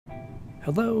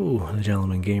Hello, the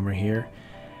Gentleman Gamer here,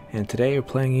 and today we're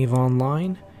playing EVE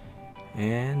Online,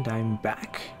 and I'm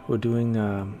back. We're doing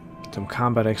some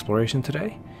combat exploration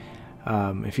today.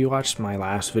 If you watched my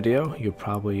last video, you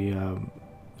probably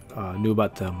knew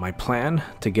about my plan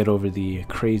to get over the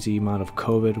crazy amount of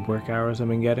COVID work hours I've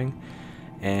been getting,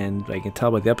 and I can tell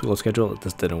by the upload schedule it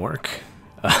just didn't work.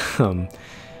 I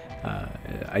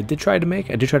did try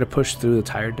to push through the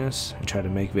tiredness and try to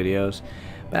make videos.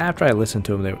 But after I listened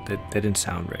to them, they didn't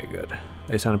sound very good.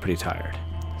 They sounded pretty tired.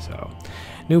 So,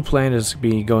 new plan is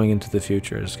be going into the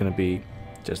future. It's going to be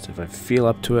just if I feel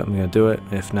up to it, I'm going to do it.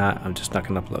 If not, I'm just not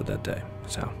going to upload that day.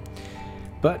 So,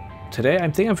 but today I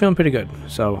think I'm feeling pretty good.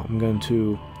 So I'm going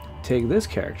to take this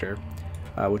character,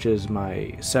 which is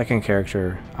my second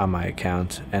character on my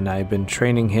account, and I've been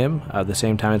training him at the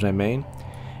same time as my main.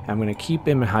 I'm going to keep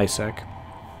him in high sec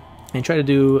and try to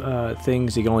do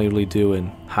things you can only really do in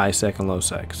high sec and low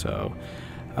sec. So,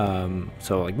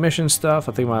 like mission stuff,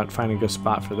 I think about finding a good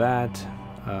spot for that.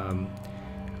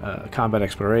 Combat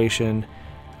exploration.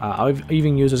 I'll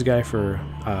even use this guy for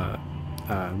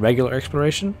regular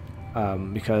exploration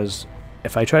because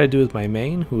if I try to do with my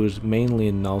main, who is mainly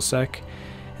in null sec,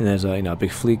 and there's a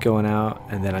big fleet going out,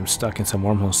 and then I'm stuck in some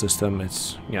wormhole system,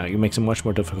 it makes it much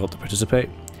more difficult to participate.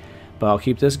 But I'll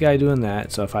keep this guy doing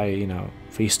that, so if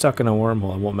he's stuck in a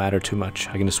wormhole, it won't matter too much.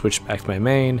 I can just switch back to my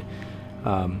main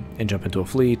and jump into a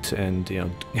fleet and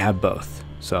have both.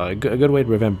 So a good way to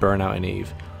prevent burnout in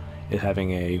EVE is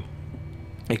having a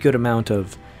good amount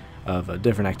of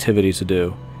different activities to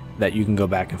do that you can go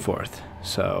back and forth.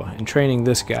 So in training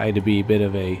this guy to be a bit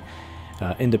of a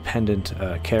independent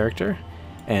character,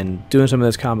 and doing some of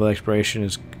this combat exploration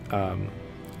is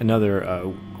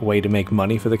another way to make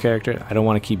money for the character. I don't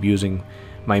want to keep using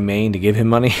my main to give him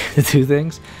money to do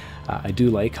things. I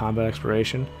do like combat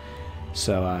exploration,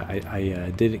 so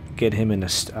I did get him in a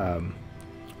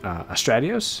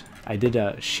stratios. I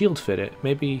did shield fit it.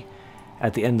 Maybe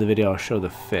at the end of the video I'll show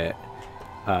the fit.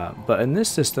 But in this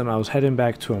system I was heading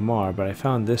back to Amar, but I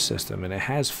found this system and it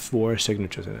has 4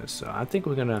 signatures in it. So I think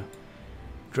we're gonna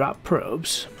drop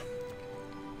probes,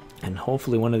 and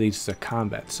hopefully one of these is a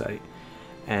combat site.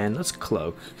 And let's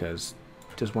cloak, because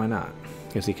just why not?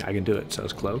 Because I can do it, so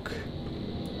let's cloak.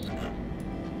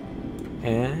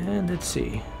 And let's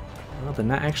see. Well, they're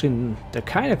not actually, they're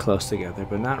kind of close together,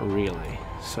 but not really.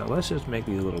 So let's just make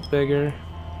these a little bigger.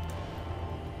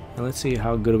 And let's see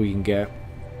how good we can get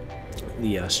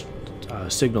the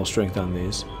signal strength on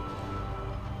these.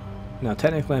 Now,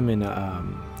 technically I'm in, I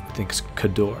think it's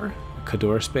Cador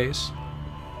space.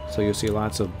 So you'll see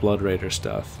lots of Blood Raider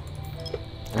stuff.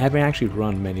 I haven't actually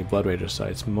run many Blood Raider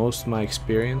sites. Most of my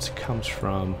experience comes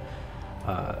from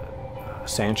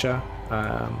Sancha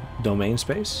domain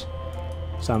space.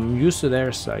 So I'm used to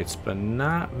their sites, but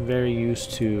not very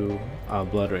used to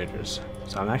Blood Raiders.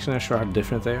 So I'm actually not sure how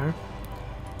different they are.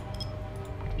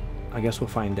 I guess we'll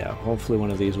find out. Hopefully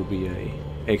one of these will be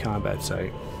a combat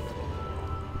site.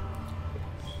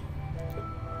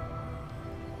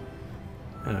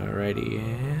 Alrighty,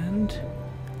 and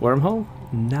wormhole?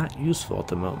 Not useful at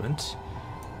the moment.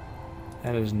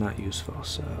 That is not useful,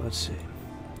 so let's see.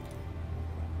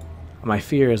 My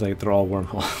fear is like they're all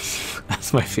wormholes.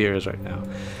 That's my fear is right now.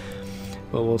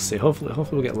 But we'll see. Hopefully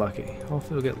we'll get lucky.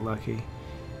 Hopefully we'll get lucky.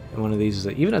 And one of these is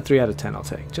even a 3 out of 10 I'll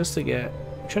take. Just to get,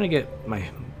 I'm trying to get my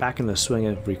back in the swing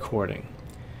of recording.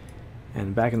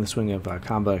 And back in the swing of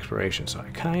combat exploration. So I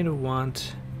kind of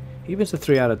want, even if it's a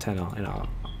 3 out of 10,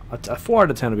 a 4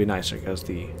 out of 10 would be nicer because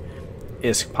the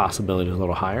ISK possibility is a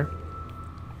little higher.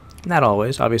 Not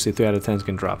always. Obviously 3 out of 10s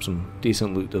can drop some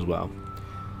decent loot as well.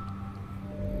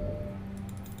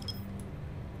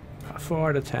 4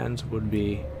 out of 10s would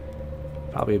be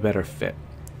probably a better fit.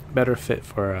 Better fit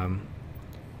for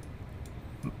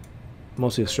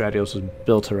mostly the Stratios was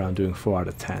built around doing 4 out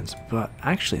of 10s. But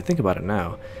actually, think about it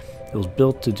now. It was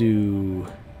built to do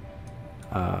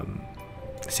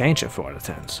Sancha 4 out of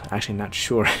 10s. Actually not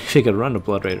sure if you could run a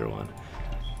Blood Raider one.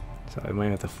 So I might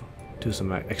have to do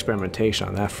some experimentation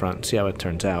on that front and see how it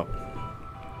turns out.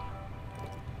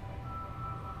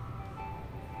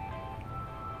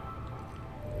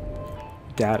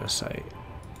 Data site.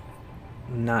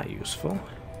 Not useful.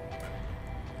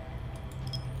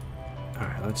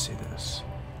 Alright, let's see this.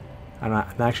 I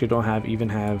actually don't have,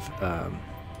 I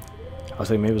was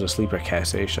thinking maybe it was a sleeper cache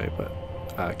site, but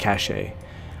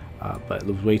but it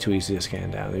was way too easy to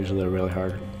scan down. Usually they're really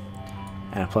hard.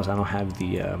 And plus I don't have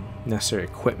the necessary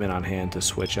equipment on hand to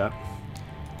switch up.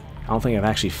 I don't think I've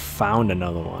actually found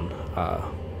another one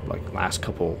like last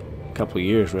couple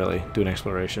years really doing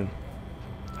exploration.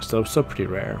 Still pretty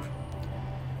rare.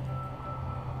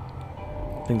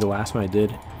 I think the last one I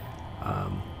did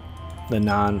the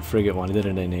non-frigate one. I did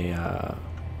it in a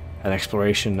an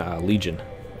exploration legion,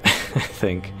 I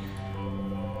think.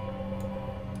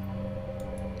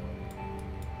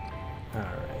 All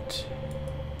right.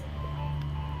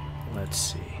 Let's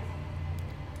see.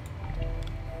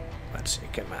 Let's see.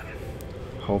 Come on.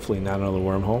 Hopefully not another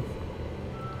wormhole.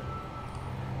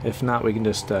 If not, we can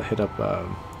just hit up.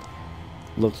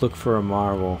 Look for a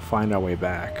marvel. Find our way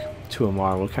back to a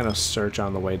marvel. We'll kind of search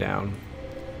on the way down.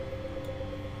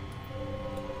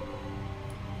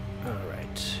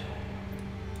 Alright.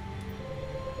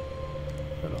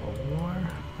 A little more.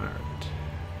 Alright.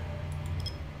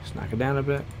 Just knock it down a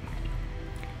bit.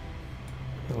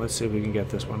 And let's see if we can get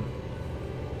this one.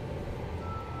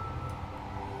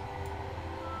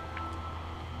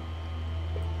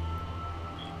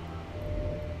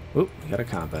 Oop, we got a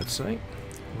combat site.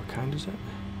 What kind is it?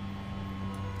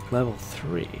 Level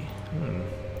 3.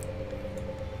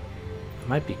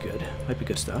 Might be good. Might be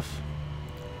good stuff.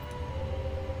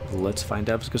 Let's find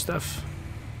out if it's good stuff.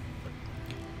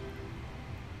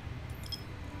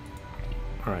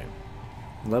 Alright.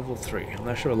 Level 3. I'm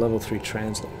not sure what level 3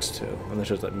 translates to. I'm not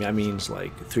sure if that means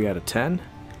like 3 out of 10.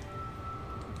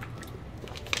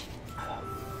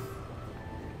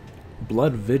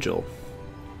 Blood Vigil.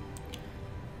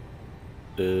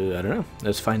 I don't know.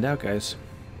 Let's find out, guys.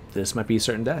 This might be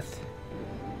certain death.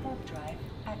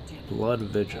 Blood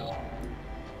Vigil.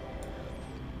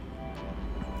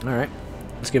 Alright.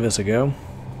 Let's give this a go.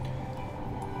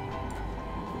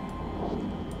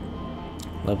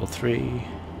 Level 3.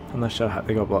 I'm not sure how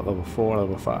they go about level 4,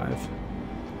 level 5.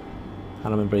 I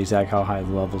don't remember exactly how high the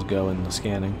levels go in the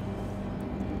scanning.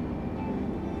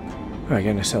 Alright,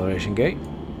 get an acceleration gate.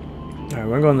 Alright,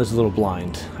 we're going this little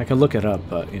blind. I can look it up,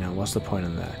 but, you know, what's the point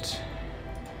in that?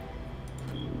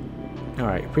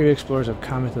 Alright, previous explorers have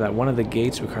commented that one of the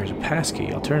gates requires a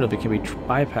passkey. Alternatively, it can be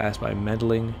bypassed by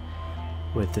meddling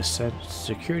with the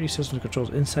security systems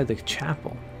controls inside the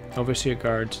chapel. Overseer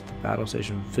guards the battle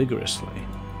station vigorously.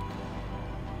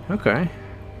 Okay,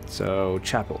 so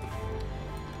chapel.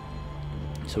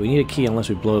 So we need a key unless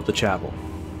we blow up the chapel.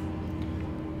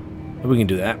 But we can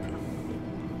do that.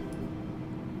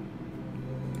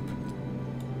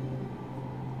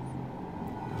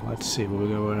 Let's see what we're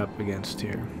going up against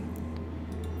here.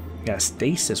 We got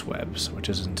stasis webs, which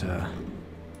isn't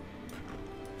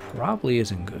probably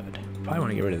isn't good. Probably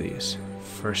want to get rid of these.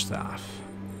 First off,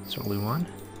 it's only one.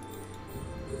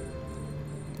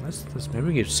 Let's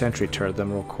maybe give sentry turret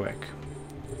them real quick.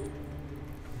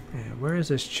 Yeah, where is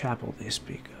this chapel they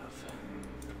speak of?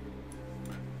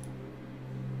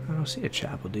 I don't see a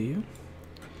chapel, do you?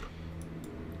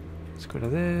 Let's go to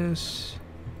this.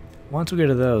 Once we get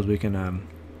to those, we can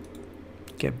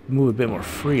move a bit more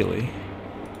freely.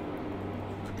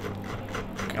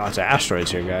 Got lots of asteroids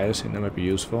here, guys. And that might be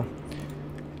useful.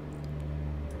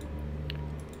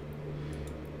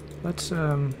 Let's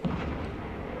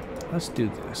do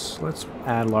this. Let's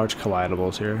add large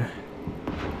collidables here.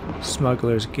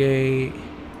 Smuggler's Gate.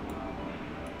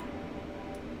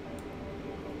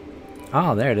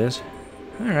 Oh, there it is.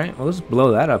 Alright, well, let's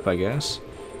blow that up, I guess.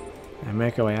 And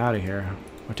make our way out of here.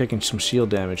 We're taking some shield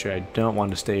damage here. I don't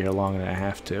want to stay here longer than I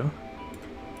have to.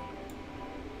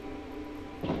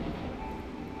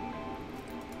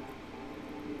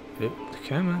 Oop,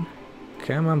 come on.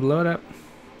 Come on, blow it up.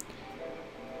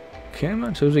 Come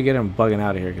on. As soon as we get him bugging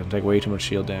out of here, because I'm taking way too much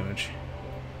shield damage.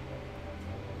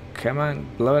 Come on,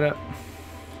 blow it up.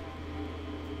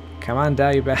 Come on,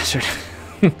 die, you bastard.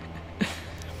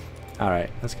 Alright,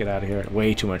 let's get out of here.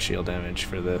 Way too much shield damage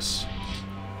for this.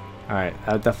 Alright,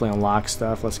 that definitely unlocks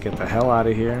stuff. Let's get the hell out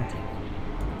of here.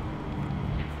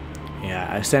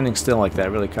 Yeah, standing still like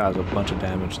that really caused a bunch of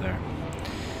damage there.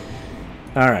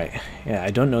 Alright, yeah, I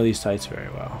don't know these sites very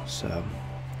well, so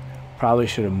probably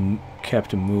should have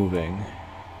kept moving.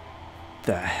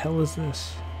 The hell is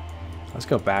this? Let's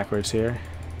go backwards here.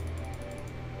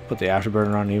 Put the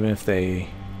afterburner on, even if they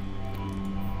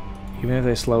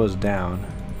slow us down.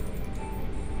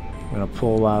 I'm gonna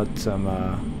pull out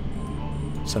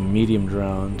some medium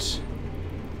drones,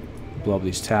 blow up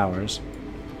these towers.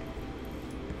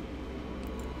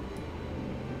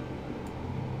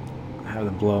 Have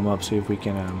them blow them up, see if we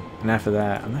can. And after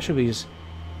that, I'm not sure if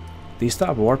these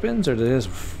stop warp-ins or this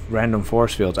random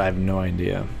force fields. I have no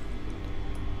idea.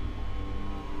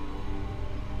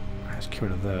 Let's get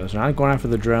rid of those. We're not going after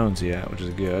the drones yet, which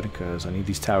is good because I need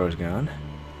these towers gone.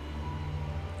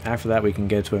 After that, we can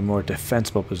get to a more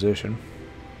defensible position.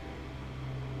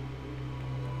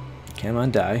 Come on,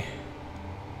 die.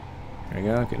 There we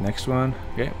go. Get next one.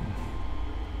 Okay.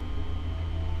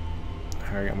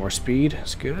 Alright, got more speed.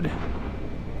 That's good.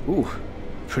 Ooh,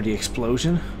 pretty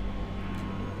explosion.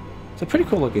 It's a pretty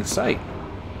cool looking site.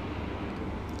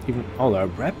 Even oh, they're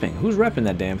repping. Who's repping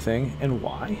that damn thing and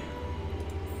why?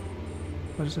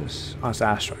 What is this? Oh, it's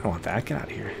Astro. I don't want that. Get out of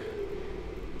here.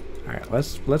 All right,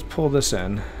 let's pull this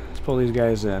in. Let's pull these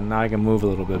guys in. Now I can move a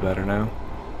little bit better now.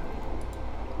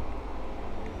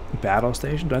 Battle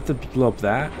station. Do I have to blow up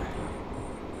that?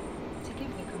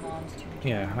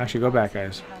 Yeah, actually, go back,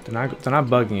 guys. They're not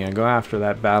bugging you. Go after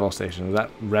that battle station. Is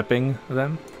that repping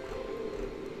them?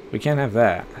 We can't have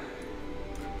that.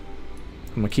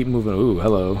 I'm gonna keep moving. Ooh,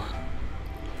 hello.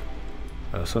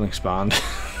 Something spawned.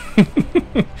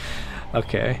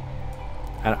 Okay.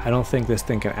 I don't think this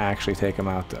thing can actually take him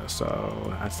out, though,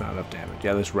 so that's not enough damage.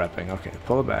 Yeah, this repping. Okay,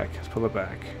 pull it back. Let's pull it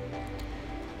back.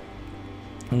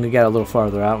 I'm gonna get a little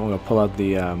farther out. We're gonna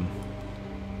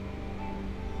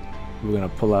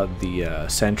pull out the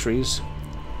sentries.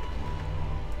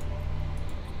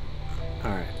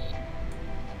 Alright.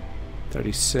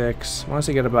 36. Once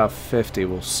we get about 50,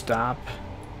 we'll stop.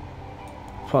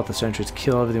 Pull out the sentries,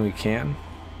 kill everything we can.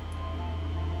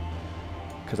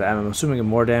 Because I'm assuming the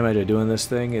more damage I do in this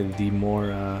thing, the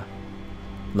more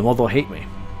they'll hate me.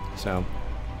 So,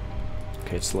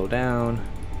 okay, slow down.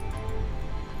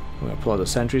 I'm gonna pull out the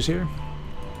sentries here.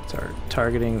 Start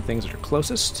targeting the things that are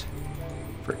closest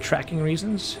for tracking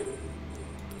reasons.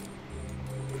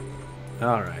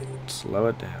 Alright, slow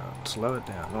it down, slow it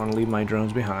down. I don't want to leave my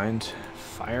drones behind.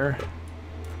 Fire.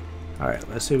 Alright,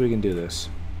 let's see if we can do this.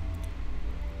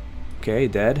 Okay,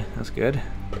 dead. That's good.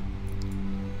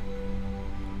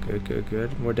 Good, good,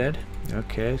 good. More dead.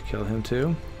 Okay, kill him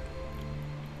too.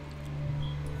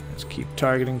 Let's keep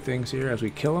targeting things here as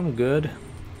we kill them. Good.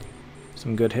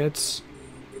 Some good hits.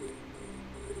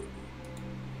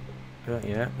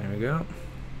 Yeah, there we go.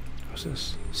 What's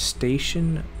this?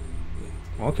 Station.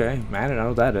 Okay, man, I don't know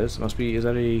what that is. Must be, is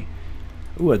that a...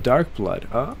 Ooh, a dark blood.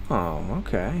 Oh,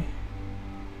 okay.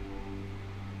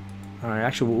 Alright,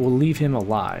 actually, we'll leave him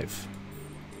alive.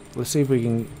 Let's see if we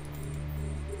can...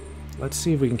 Let's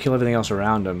see if we can kill everything else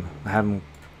around him. Have him...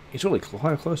 He's really close.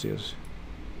 How close he is.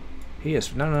 He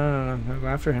is. No. Go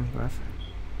after him. Go after him.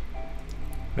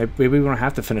 Maybe we won't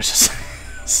have to finish this.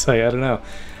 So, I don't know.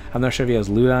 I'm not sure if he has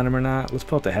loot on him or not. Let's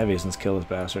pull out the heavies and kill this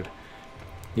bastard.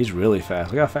 He's really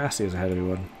fast. Look how fast he is ahead of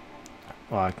everyone.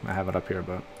 Well, I have it up here,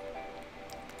 but...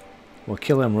 We'll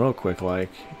kill him real quick, like,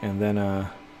 and then,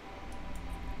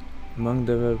 among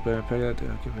the... give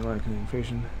me like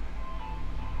information.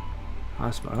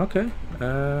 Hotspot. Okay.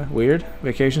 Weird.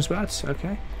 Vacation spots.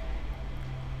 Okay.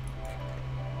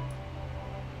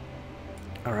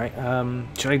 Alright,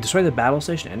 should I destroy the battle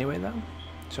station anyway, though?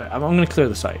 Sorry, I'm going to clear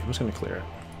the site. I'm just going to clear it.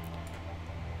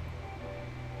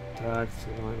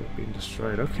 Being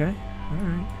destroyed. Okay.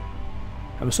 Alright.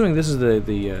 I'm assuming this is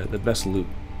the best loot.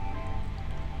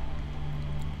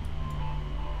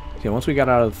 Okay, once we got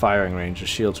out of the firing range, the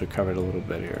shields recovered a little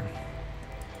bit here.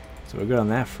 So we're good on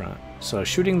that front. So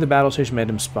shooting the battle station made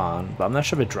him spawn, but I'm not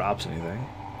sure if it drops anything.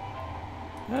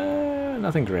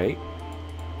 Nothing great.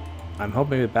 I'm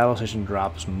hoping the battle station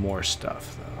drops more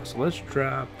stuff, though. So let's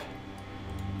drop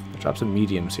some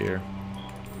mediums here.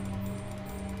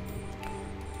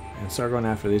 And start going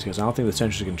after these guys. I don't think the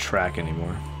sentries can track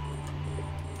anymore.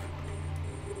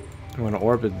 I'm going to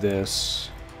orbit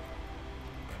this.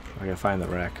 I gotta find the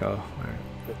wreck. Oh,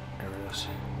 there it is.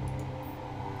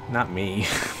 Not me.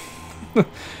 Okay,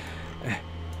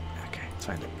 let's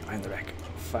find it. Find the wreck.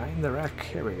 Find the wreck.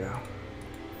 Here we go.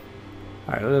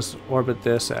 Alright, let's orbit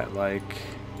this at like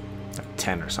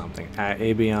 10 or something. At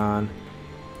Abion.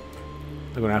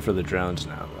 We're going after the drones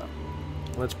now, though.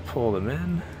 Let's pull them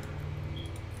in.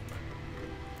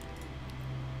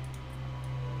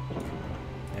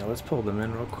 Yeah, let's pull them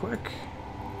in real quick.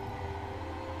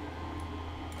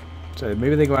 So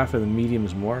maybe they go after the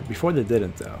mediums more. Before they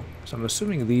didn't, though. So I'm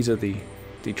assuming these are the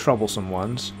troublesome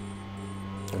ones.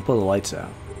 And pull the lights out.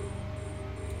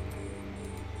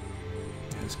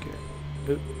 That's good.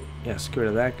 Oop. Yeah, get rid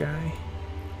of that guy.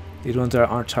 These ones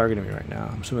aren't targeting me right now.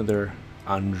 I'm assuming they're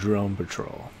on drone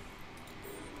patrol.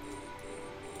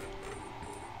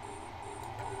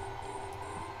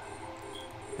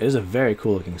 It is a very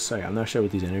cool looking site. I'm not sure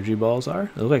what these energy balls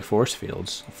are. They look like force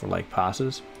fields for like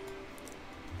passes.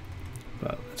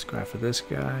 But let's go after this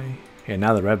guy. Yeah,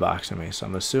 now they're red boxing me, so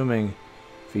I'm assuming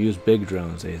if you use big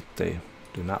drones, they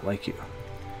do not like you.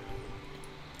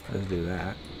 Let's do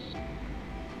that.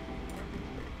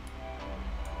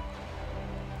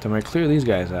 So I'm going to clear these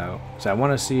guys out. So I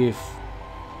want to see if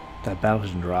that battle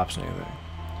station drops anything.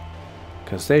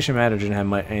 Because Station Manager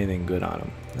didn't have anything good on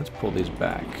him. Let's pull these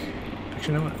back.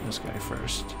 Actually, you know what? This guy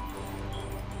first.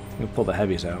 I'm going to pull the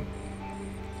heavies out.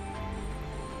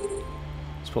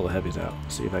 Let's pull the heavies out.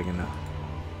 See if I can...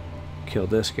 Kill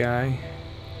this guy.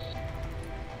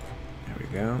 There we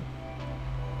go.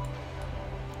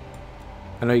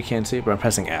 I know you can't see it, but I'm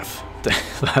pressing F to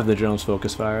have the drones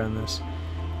focus fire on this.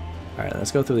 Alright,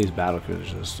 let's go through these battle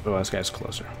cruisers. Oh, this guy's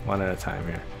closer. One at a time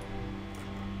here.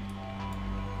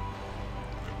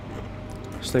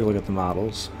 Let's take a look at the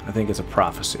models. I think it's a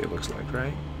prophecy, it looks like,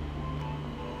 right?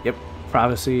 Yep,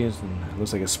 prophecy is, it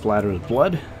looks like it's splattered with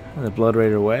blood. And the Blood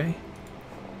Raider way.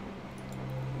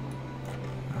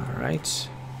 Alright.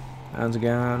 Rounds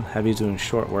gone. Heavy's doing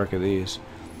short work of these.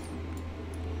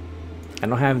 I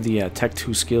don't have the Tech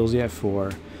 2 skills yet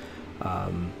for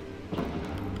on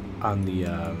the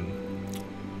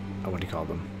what do you call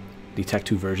them? The Tech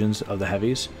 2 versions of the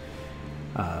heavies.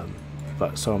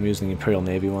 But so I'm using the Imperial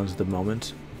Navy ones at the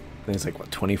moment. I think it's like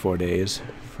what, 24 days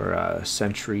for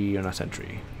sentry, or not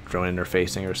sentry, drone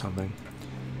interfacing or something.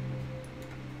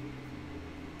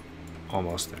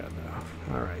 Almost there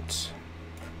though. Alright.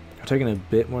 I'm taking a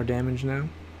bit more damage now.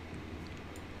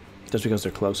 Just because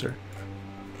they're closer.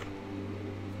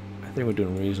 I think we're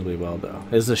doing reasonably well though.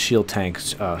 This is a shield tank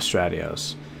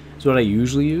stratios. It's what I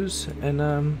usually use in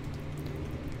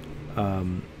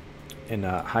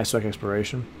high spec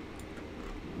exploration.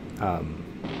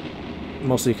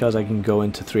 Mostly because I can go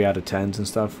into 3 out of 10s and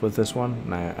stuff with this one.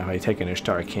 And if I take an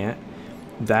Ishtar, I can't.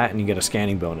 That and you get a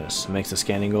scanning bonus. It makes the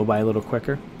scanning go by a little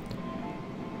quicker.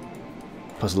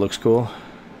 Plus it looks cool.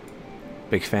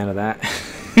 Big fan of that.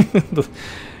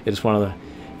 It's one of the...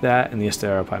 That and the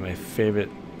Ishtar are probably my favorite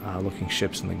looking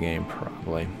ships in the game,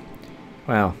 probably.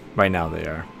 Well, right now they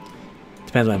are.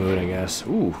 Depends on my mood, I guess.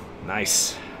 Ooh,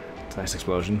 nice. It's a nice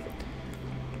explosion.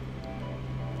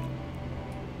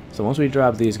 So once we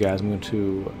drop these guys, I'm going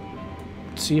to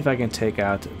see if I can take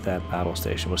out that battle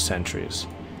station with sentries.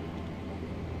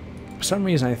 For some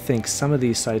reason, I think some of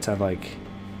these sites have like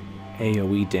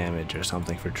AoE damage or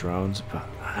something for drones, but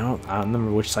I don't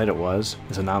remember which site it was.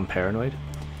 It's a non-paranoid.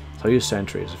 So I'll use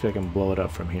sentries. I feel like I can blow it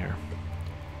up from here.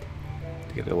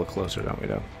 To get it a little closer, don't we,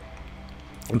 though?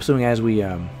 I'm assuming as we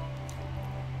get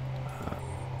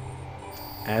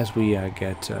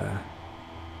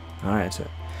alright, so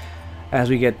as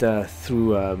we get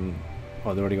through oh,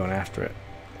 they're already going after it.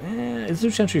 Let's do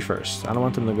sentry first. I don't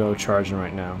want them to go charging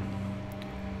right now.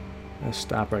 Let's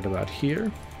stop right about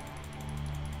here.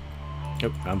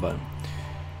 Yep, wrong button.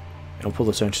 And we'll pull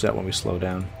the sentries out when we slow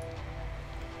down.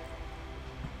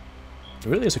 It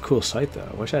really is a cool site though.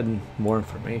 I wish I had more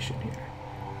information here.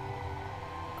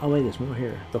 Oh wait, there's more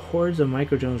here. The hordes of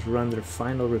microdrones run their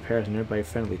final repairs on nearby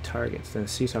friendly targets, then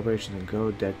cease operations and go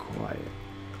dead quiet.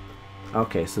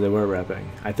 Okay, so they were repping.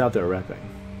 I thought they were repping.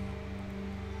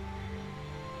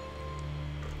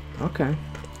 Okay.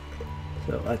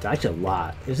 So that's actually a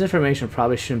lot. This information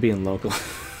probably shouldn't be in local.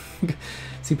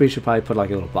 CP should probably put like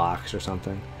a little box or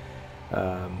something.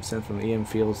 Sent from EM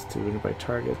fields to nearby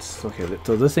targets. Okay,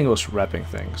 so this thing was repping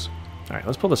things. Alright,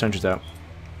 let's pull the sentries out.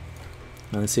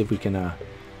 Now let's see if we can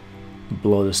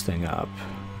blow this thing up.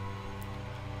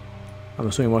 I'm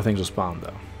assuming more things will spawn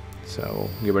though. So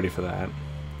get ready for that.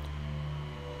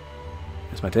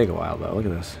 This might take a while though. Look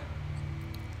at this.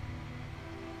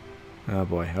 Oh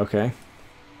boy, okay.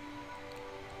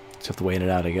 Just have to wait it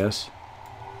out, I guess.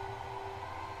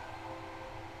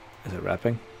 Is it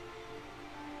wrapping?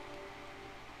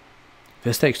 If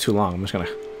this takes too long, I'm just gonna...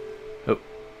 Oh,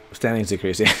 standing's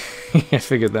decreasing. I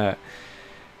figured that.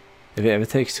 If it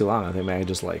takes too long, I think maybe I can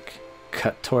just like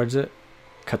cut towards it.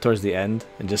 Cut towards the end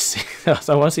and just see.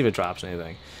 So I want to see if it drops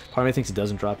anything. Part of me thinks it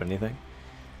doesn't drop anything.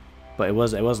 But it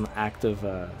was an active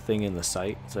thing in the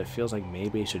site, so it feels like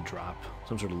maybe it should drop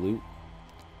some sort of loot.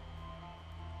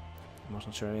 I'm also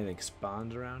not sure anything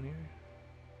spawns around here.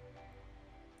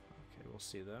 Okay, we'll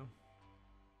see though.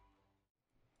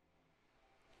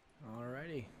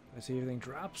 Alrighty, let's see if everything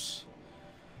drops.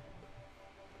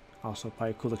 Also,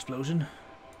 probably a cool explosion.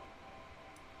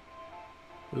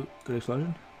 Ooh, good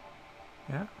explosion.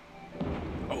 Yeah.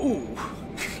 Oh,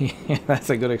 yeah, that's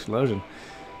a good explosion.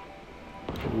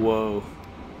 Whoa.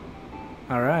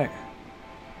 Alright.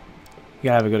 You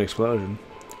gotta have a good explosion.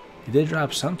 It did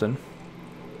drop something.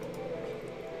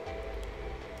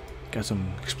 Got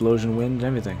some explosion wind and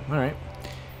everything. Alright.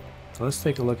 So let's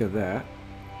take a look at that.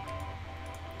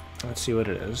 Let's see what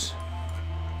it is.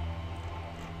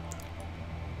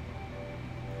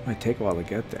 Might take a while to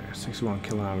get there. 61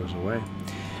 kilometers away.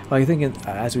 Well, I think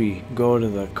as we go to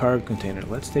the cargo container,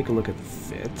 let's take a look at the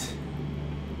fit.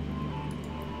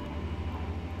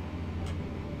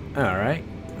 Alright,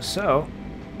 so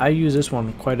I use this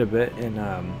one quite a bit in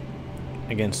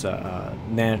against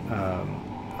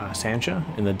Sancha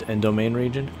in domain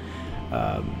region.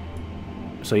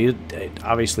 So you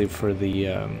obviously for the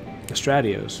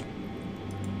stratios,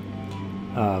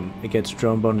 It gets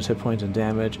drone bonus hit points and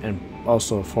damage, and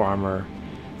also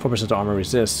 4% to armor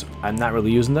resist. I'm not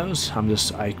really using those.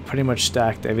 I pretty much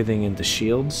stacked everything into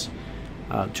shields,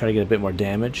 try to get a bit more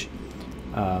damage.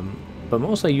 But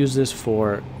mostly I use this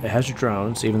for, it has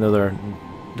drones, even though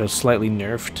they're slightly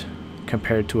nerfed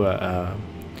compared to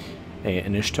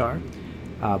an Ishtar.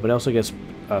 But it also gets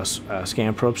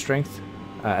scan probe strength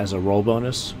as a roll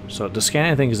bonus. So the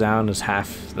scanning things down is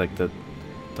half, like the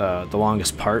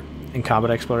longest part in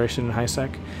combat exploration in high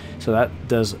sec. So that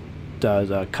does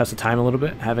cuts the time a little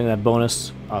bit, having that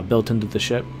bonus built into the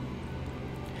ship.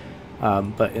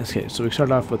 But okay, so we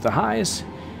start off with the highs.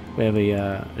 We have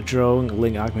a drone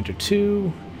Link Augmenter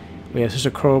 2. We have just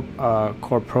a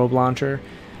core probe launcher.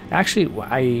 Actually,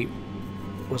 I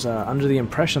was under the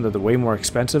impression that they're way more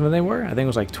expensive than they were. I think it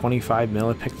was like 25 mil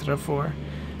I picked it up for.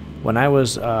 When I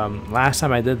was last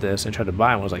time I did this and tried to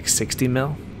buy them, it was like 60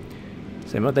 mil.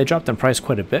 So they dropped in price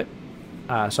quite a bit.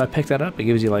 So I picked that up. It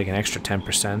gives you like an extra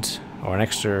 10% or an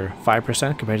extra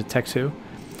 5% compared to Tech 2.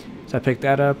 So I picked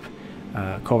that up.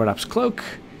 Covert Ops Cloak,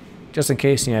 just in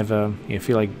case you have you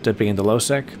feel like dipping into low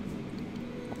sec.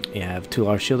 You have 2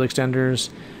 large shield extenders,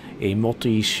 a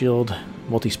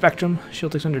multi-spectrum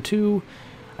shield extender 2,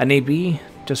 an AB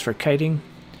just for kiting,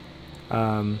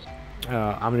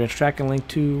 Omnidence Tracking Link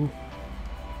 2,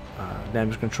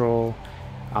 damage control,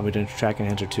 Omnidence Tracking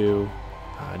Enhancer 2,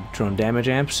 drone damage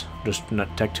amps, just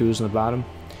Tech 2s on the bottom.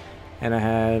 And I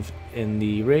have in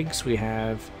the rigs, we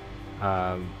have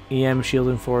EM shield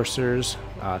enforcers,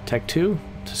 Tech 2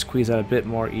 to squeeze out a bit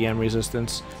more EM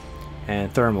resistance,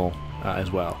 and thermal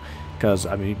as well, because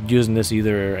I'm using this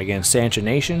either against Sancha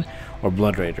Nation or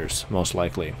Blood Raiders most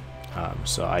likely.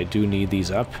 So I do need these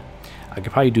up. I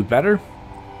could probably do better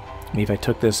maybe if I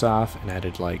took this off and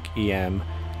added like EM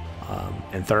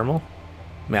and thermal.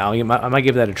 I might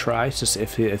give that a try, just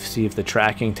see if the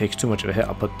tracking takes too much of a hit.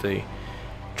 I'll put the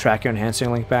tracker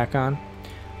enhancing link back on.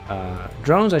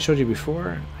 Drones I showed you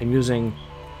before. I'm using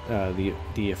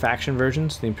the faction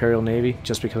versions, the Imperial Navy,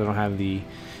 just because I don't have the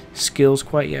skills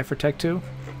quite yet for Tech 2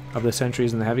 of the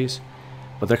sentries and the heavies,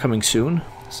 but they're coming soon,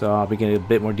 so I'll be getting a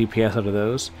bit more DPS out of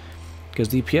those. Because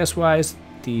DPS wise,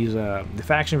 these the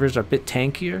faction versions are a bit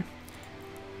tankier,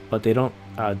 but they don't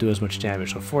do as much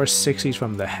damage. So 460s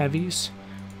from the heavies,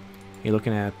 you're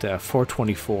looking at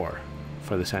 424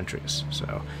 for the sentries.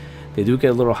 So they do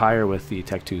get a little higher with the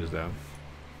Tech 2s though.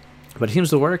 But it seems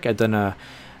to work. I've done a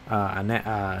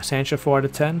Sancha 4 out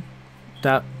of 10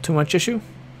 without too much issue.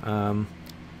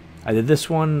 I did this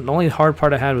one. The only hard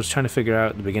part I had was trying to figure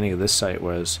out at the beginning of this site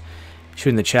was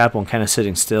shooting the chapel and kind of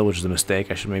sitting still, which is a mistake.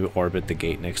 I should maybe orbit the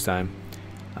gate next time.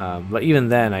 But even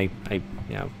then, I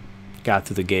got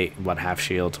through the gate about half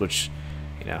shields, which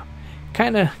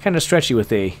kind of stretchy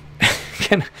with a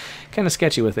kind of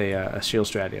sketchy with a shield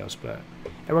stratios, but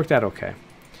it worked out okay.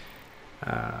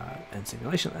 And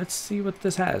simulation. Let's see what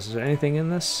this has. Is there anything in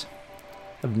this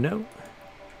of note?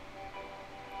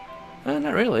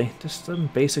 Not really. Just some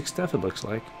basic stuff, it looks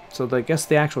like. So I guess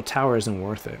the actual tower isn't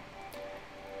worth it.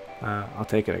 I'll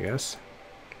take it, I guess.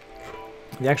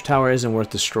 The actual tower isn't worth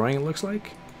destroying, it looks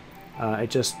like. It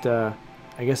just, I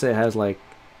guess it has like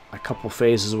a couple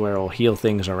phases where it'll heal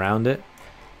things around it.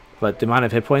 But the amount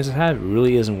of hit points it had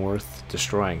really isn't worth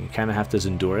destroying. You kind of have to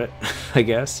endure it, I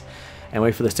guess. And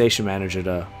wait for the station manager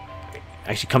to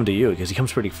actually come to you, because he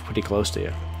comes pretty close to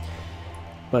you.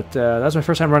 But that's my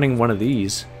first time running one of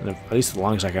these, at least as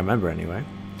long as I can remember anyway.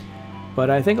 But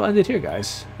I think I'll end it here,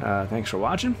 guys. Thanks for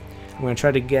watching. I'm going to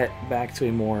try to get back to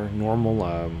a more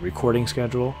normal recording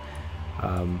schedule.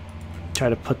 Try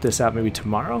to put this out maybe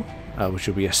tomorrow, which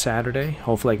will be a Saturday.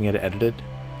 Hopefully I can get it edited.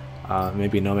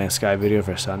 Maybe a No Man's Sky video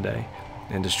for Sunday.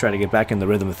 And just try to get back in the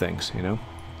rhythm of things,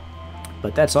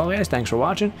 But that's all, guys. Thanks for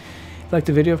watching. If you liked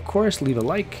the video, of course, leave a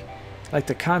like. If you like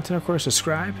the content, of course,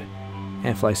 subscribe.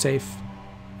 And fly safe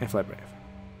and fly brave.